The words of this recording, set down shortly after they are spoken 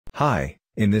Hi,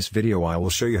 in this video I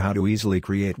will show you how to easily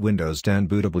create Windows 10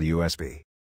 bootable USB.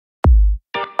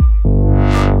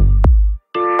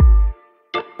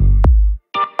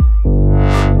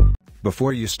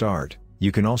 Before you start,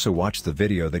 you can also watch the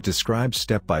video that describes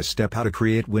step by step how to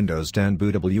create Windows 10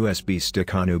 bootable USB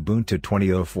stick on Ubuntu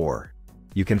 2004.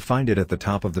 You can find it at the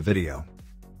top of the video.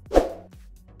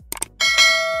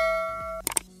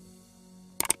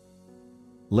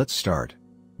 Let's start.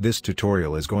 This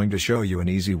tutorial is going to show you an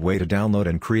easy way to download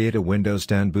and create a Windows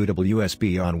 10 bootable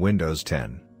USB on Windows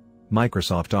 10.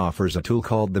 Microsoft offers a tool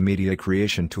called the Media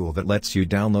Creation Tool that lets you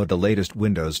download the latest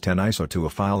Windows 10 ISO to a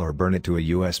file or burn it to a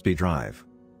USB drive.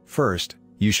 First,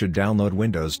 you should download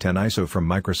Windows 10 ISO from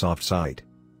Microsoft's site.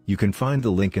 You can find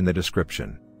the link in the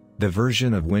description. The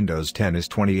version of Windows 10 is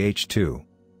 20H2.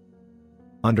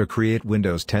 Under Create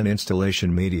Windows 10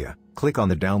 Installation Media, click on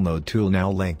the Download Tool Now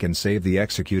link and save the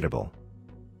executable.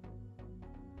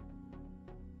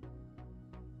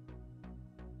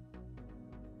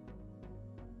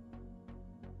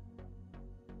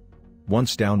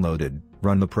 Once downloaded,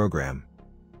 run the program.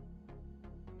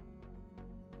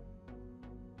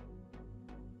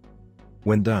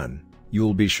 When done, you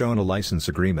will be shown a license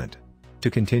agreement. To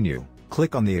continue,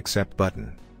 click on the Accept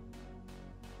button.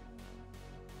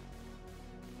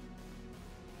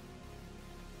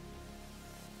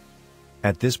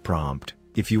 At this prompt,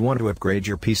 if you want to upgrade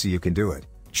your PC you can do it,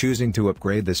 choosing to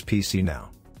upgrade this PC now.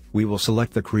 We will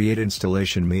select the Create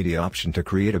Installation Media option to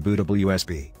create a bootable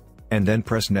USB. And then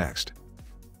press Next.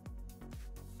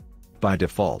 By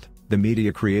default, the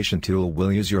Media Creation Tool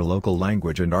will use your local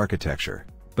language and architecture,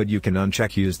 but you can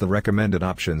uncheck Use the recommended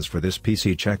options for this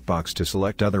PC checkbox to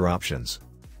select other options.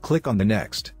 Click on the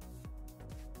Next.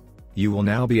 You will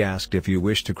now be asked if you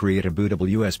wish to create a bootable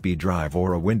USB drive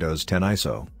or a Windows 10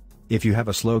 ISO. If you have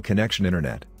a slow connection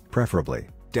internet, preferably,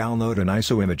 download an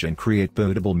ISO image and create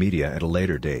bootable media at a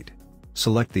later date.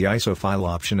 Select the ISO file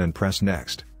option and press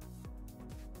Next.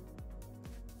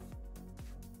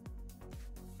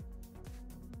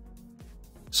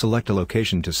 Select a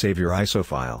location to save your ISO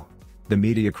file. The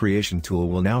Media Creation Tool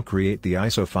will now create the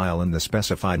ISO file in the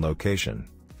specified location.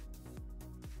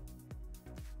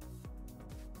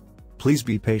 Please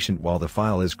be patient while the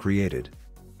file is created.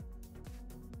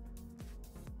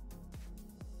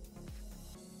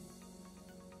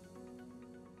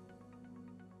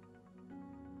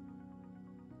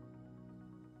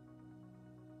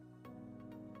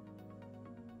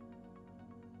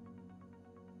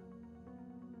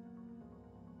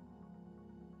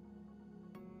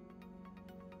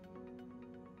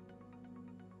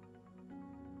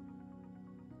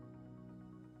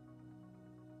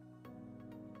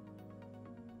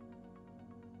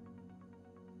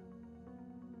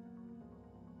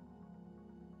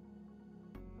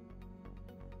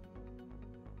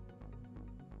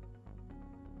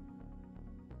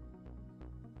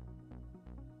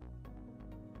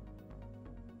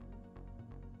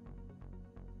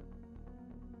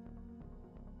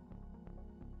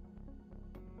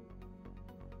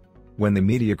 When the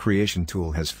Media Creation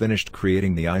Tool has finished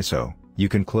creating the ISO, you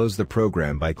can close the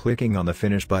program by clicking on the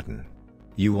Finish button.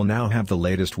 You will now have the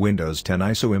latest Windows 10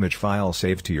 ISO image file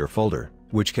saved to your folder,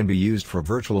 which can be used for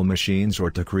virtual machines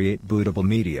or to create bootable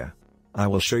media. I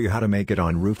will show you how to make it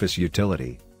on Rufus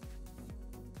utility.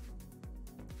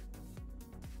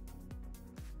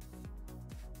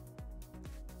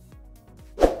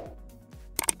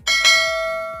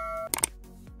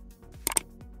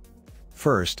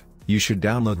 First, you should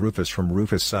download Rufus from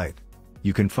Rufus site.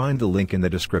 You can find the link in the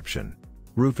description.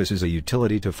 Rufus is a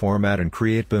utility to format and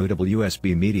create bootable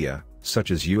USB media,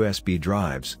 such as USB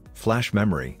drives, flash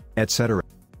memory, etc.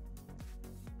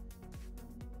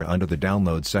 Under the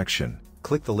Download section,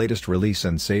 click the latest release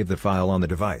and save the file on the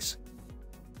device.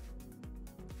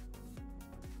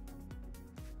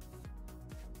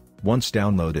 Once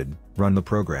downloaded, run the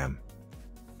program.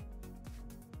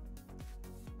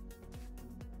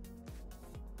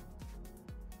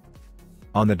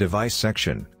 On the Device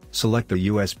section, select the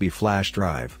USB flash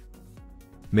drive.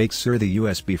 Make sure the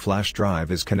USB flash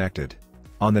drive is connected.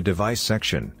 On the Device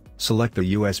section, select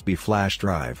the USB flash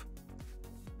drive.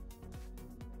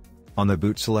 On the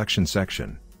Boot Selection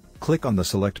section, click on the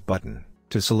Select button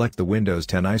to select the Windows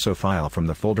 10 ISO file from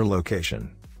the folder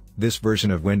location. This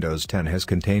version of Windows 10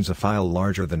 contains a file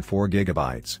larger than 4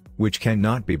 GB, which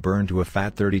cannot be burned to a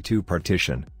FAT32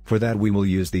 partition. For that we will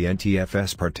use the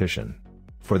NTFS partition.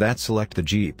 For that select the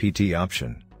GPT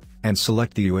option. And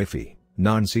select the UEFI,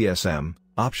 non-CSM,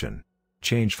 option.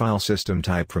 Change file system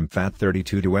type from FAT32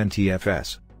 to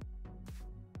NTFS.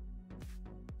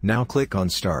 Now click on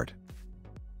Start.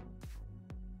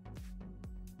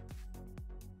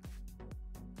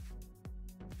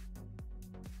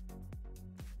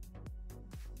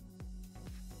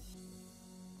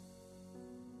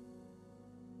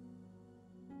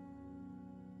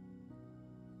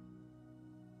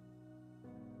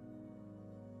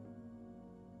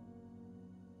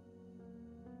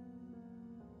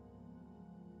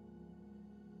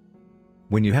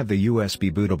 When you have the USB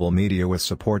bootable media with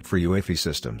support for UEFI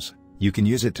systems, you can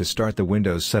use it to start the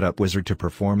Windows Setup Wizard to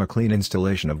perform a clean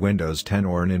installation of Windows 10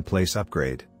 or an in-place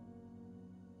upgrade.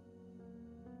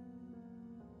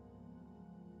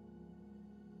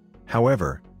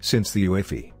 However, since the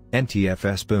UEFI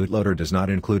NTFS bootloader does not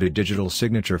include a digital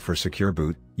signature for secure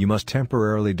boot, you must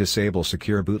temporarily disable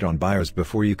secure boot on BIOS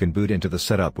before you can boot into the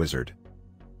Setup Wizard.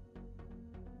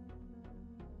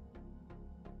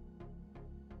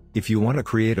 If you want to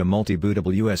create a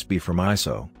multi-bootable USB from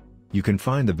ISO, you can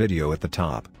find the video at the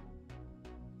top.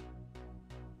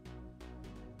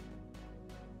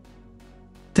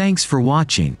 Thanks for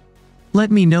watching.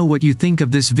 Let me know what you think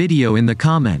of this video in the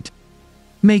comment.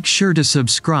 Make sure to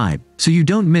subscribe, so you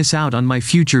don't miss out on my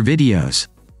future videos.